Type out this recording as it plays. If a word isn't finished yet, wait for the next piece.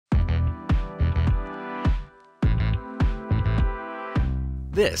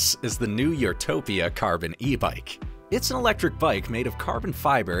This is the new Urtopia carbon e-bike. It's an electric bike made of carbon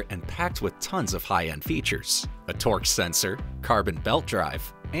fiber and packed with tons of high-end features. A torque sensor, carbon belt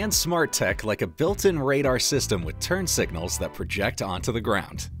drive, and smart tech like a built-in radar system with turn signals that project onto the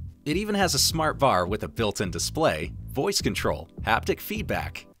ground. It even has a SmartBar with a built-in display, voice control, haptic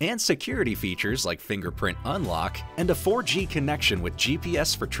feedback, and security features like fingerprint unlock and a 4G connection with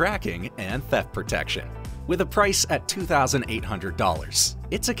GPS for tracking and theft protection. With a price at $2,800,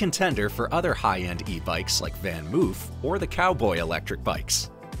 it's a contender for other high-end e-bikes like Van Moof or the Cowboy electric bikes.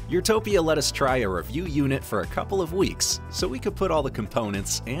 Urtopia let us try a review unit for a couple of weeks so we could put all the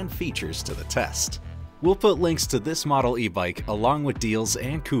components and features to the test. We'll put links to this model e-bike along with deals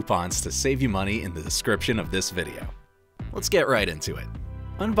and coupons to save you money in the description of this video. Let's get right into it.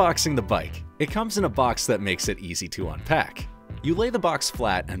 Unboxing the bike. It comes in a box that makes it easy to unpack. You lay the box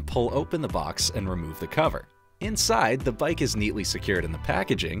flat and pull open the box and remove the cover. Inside, the bike is neatly secured in the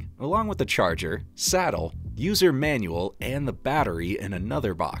packaging, along with the charger, saddle, user manual, and the battery in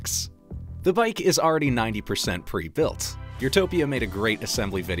another box. The bike is already 90% pre-built. Urtopia made a great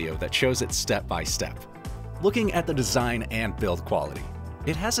assembly video that shows it step by step. Looking at the design and build quality,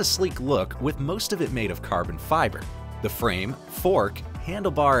 it has a sleek look with most of it made of carbon fiber. The frame, fork,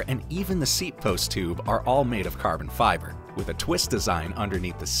 handlebar, and even the seat post tube are all made of carbon fiber, with a twist design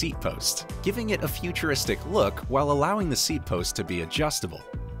underneath the seat post, giving it a futuristic look while allowing the seat post to be adjustable.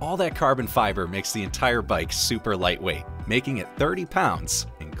 All that carbon fiber makes the entire bike super lightweight, making it 30 pounds,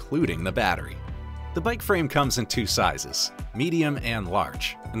 including the battery. The bike frame comes in two sizes, medium and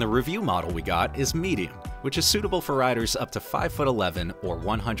large, and the review model we got is medium, which is suitable for riders up to 5'11" or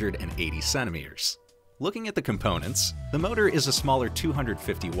 180 centimeters. Looking at the components, the motor is a smaller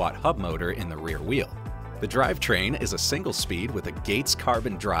 250-watt hub motor in the rear wheel. The drivetrain is a single-speed with a Gates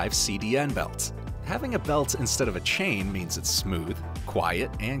carbon drive CDN belt. Having a belt instead of a chain means it's smooth, quiet,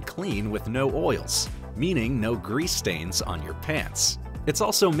 and clean with no oils, meaning no grease stains on your pants. It's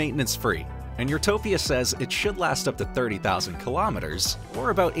also maintenance-free, and Urtopia says it should last up to 30,000 kilometers, or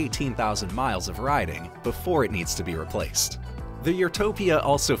about 18,000 miles of riding, before it needs to be replaced. The Urtopia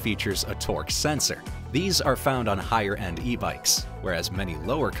also features a torque sensor. These are found on higher-end e-bikes, whereas many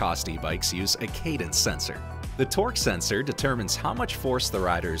lower-cost e-bikes use a cadence sensor. The torque sensor determines how much force the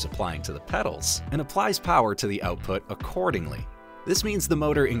rider is applying to the pedals and applies power to the output accordingly. This means the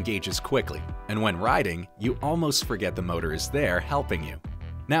motor engages quickly, and when riding, you almost forget the motor is there helping you.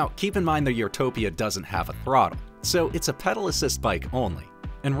 Now, keep in mind the Urtopia doesn't have a throttle, so it's a pedal assist bike only.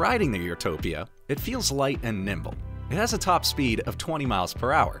 And riding the Urtopia, it feels light and nimble. It has a top speed of 20 miles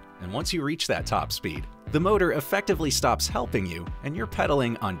per hour, and once you reach that top speed, the motor effectively stops helping you and you're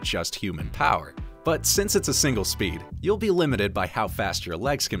pedaling on just human power. But since it's a single speed, you'll be limited by how fast your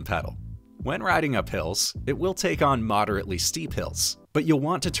legs can pedal. When riding up hills, it will take on moderately steep hills, but you'll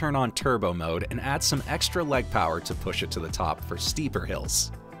want to turn on turbo mode and add some extra leg power to push it to the top for steeper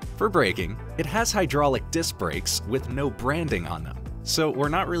hills. For braking, it has hydraulic disc brakes with no branding on them, so we're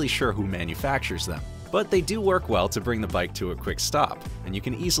not really sure who manufactures them. But they do work well to bring the bike to a quick stop, and you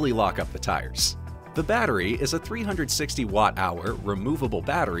can easily lock up the tires. The battery is a 360 watt-hour removable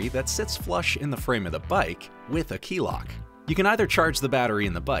battery that sits flush in the frame of the bike with a key lock. You can either charge the battery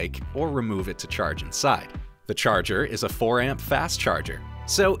in the bike or remove it to charge inside. The charger is a 4-amp fast charger,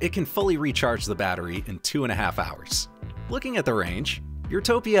 so it can fully recharge the battery in 2.5 hours. Looking at the range,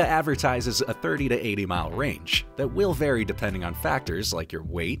 Urtopia advertises a 30 to 80 mile range that will vary depending on factors like your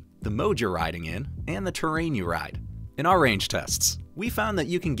weight, the mode you're riding in, and the terrain you ride. In our range tests, we found that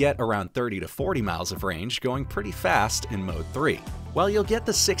you can get around 30 to 40 miles of range going pretty fast in Mode 3, while you'll get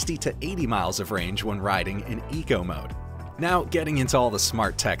the 60 to 80 miles of range when riding in Eco mode. Now, getting into all the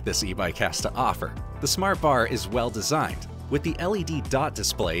smart tech this e-bike has to offer, the SmartBar is well designed, with the LED dot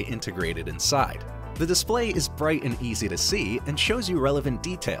display integrated inside. The display is bright and easy to see and shows you relevant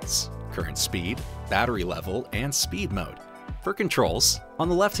details, current speed, battery level, and speed mode. For controls, on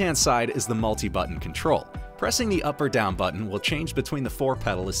the left-hand side is the multi-button control. Pressing the up or down button will change between the 4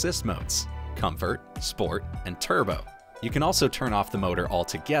 pedal assist modes: Comfort, Sport, and Turbo. You can also turn off the motor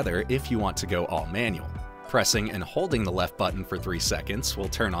altogether if you want to go all manual. Pressing and holding the left button for 3 seconds will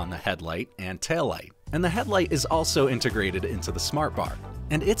turn on the headlight and taillight. And the headlight is also integrated into the SmartBar.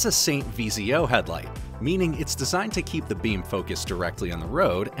 And it's a Saint VZO headlight, meaning it's designed to keep the beam focused directly on the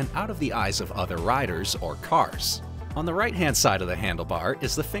road and out of the eyes of other riders or cars. On the right-hand side of the handlebar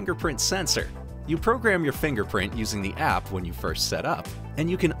is the fingerprint sensor. You program your fingerprint using the app when you first set up, and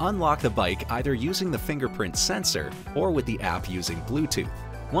you can unlock the bike either using the fingerprint sensor or with the app using Bluetooth.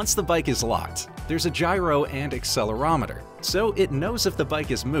 Once the bike is locked, there's a gyro and accelerometer, so it knows if the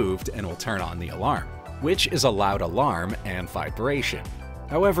bike is moved and will turn on the alarm, which is a loud alarm and vibration.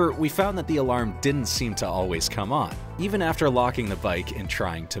 However, we found that the alarm didn't seem to always come on, even after locking the bike and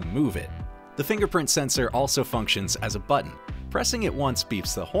trying to move it. The fingerprint sensor also functions as a button. Pressing it once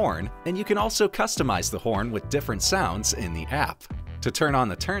beeps the horn, and you can also customize the horn with different sounds in the app. To turn on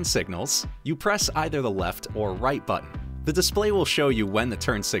the turn signals, you press either the left or right button. The display will show you when the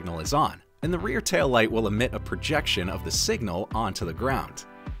turn signal is on, and the rear tail light will emit a projection of the signal onto the ground.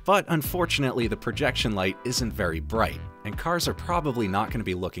 But unfortunately, the projection light isn't very bright, and cars are probably not going to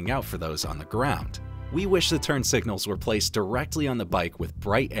be looking out for those on the ground. We wish the turn signals were placed directly on the bike with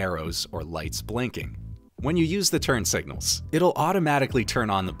bright arrows or lights blinking. When you use the turn signals, it'll automatically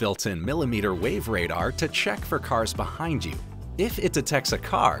turn on the built-in millimeter wave radar to check for cars behind you. If it detects a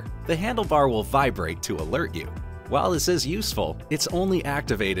car, the handlebar will vibrate to alert you. While this is useful, it's only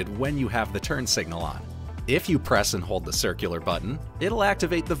activated when you have the turn signal on. If you press and hold the circular button, it'll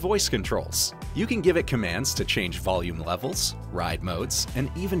activate the voice controls. You can give it commands to change volume levels, ride modes,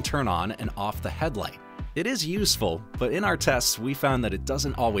 and even turn on and off the headlight. It is useful, but in our tests we found that it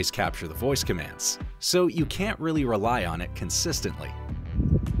doesn't always capture the voice commands, so you can't really rely on it consistently.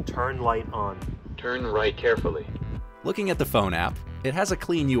 Turn light on. Turn right carefully. Looking at the phone app, it has a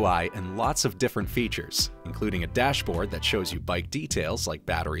clean UI and lots of different features, including a dashboard that shows you bike details like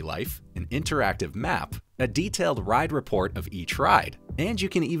battery life, an interactive map, a detailed ride report of each ride, and you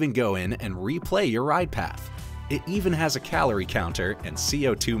can even go in and replay your ride path. It even has a calorie counter and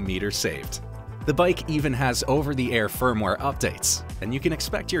CO2 meter saved. The bike even has over-the-air firmware updates, and you can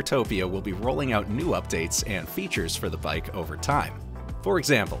expect Urtopia will be rolling out new updates and features for the bike over time. For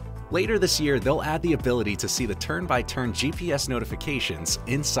example, later this year they'll add the ability to see the turn-by-turn GPS notifications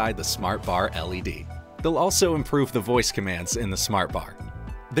inside the SmartBar LED. They'll also improve the voice commands in the SmartBar.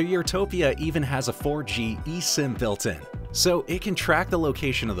 The Urtopia even has a 4G eSIM built in, so it can track the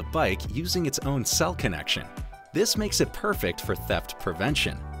location of the bike using its own cell connection. This makes it perfect for theft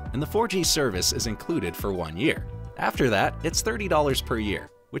prevention, and the 4G service is included for 1 year. After that, it's $30 per year,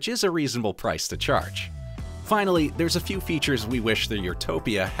 which is a reasonable price to charge. Finally, there's a few features we wish the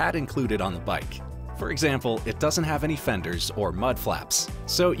Urtopia had included on the bike. For example, it doesn't have any fenders or mud flaps,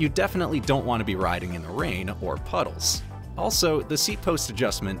 so you definitely don't want to be riding in the rain or puddles. Also, the seat post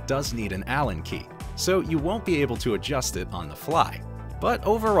adjustment does need an Allen key, so you won't be able to adjust it on the fly. But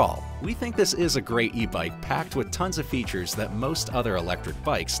overall, we think this is a great e-bike packed with tons of features that most other electric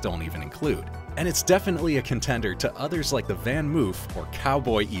bikes don't even include. And it's definitely a contender to others like the Van Moof or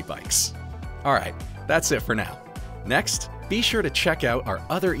Cowboy e-bikes. Alright, that's it for now. Next, be sure to check out our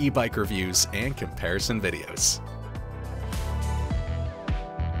other e-bike reviews and comparison videos.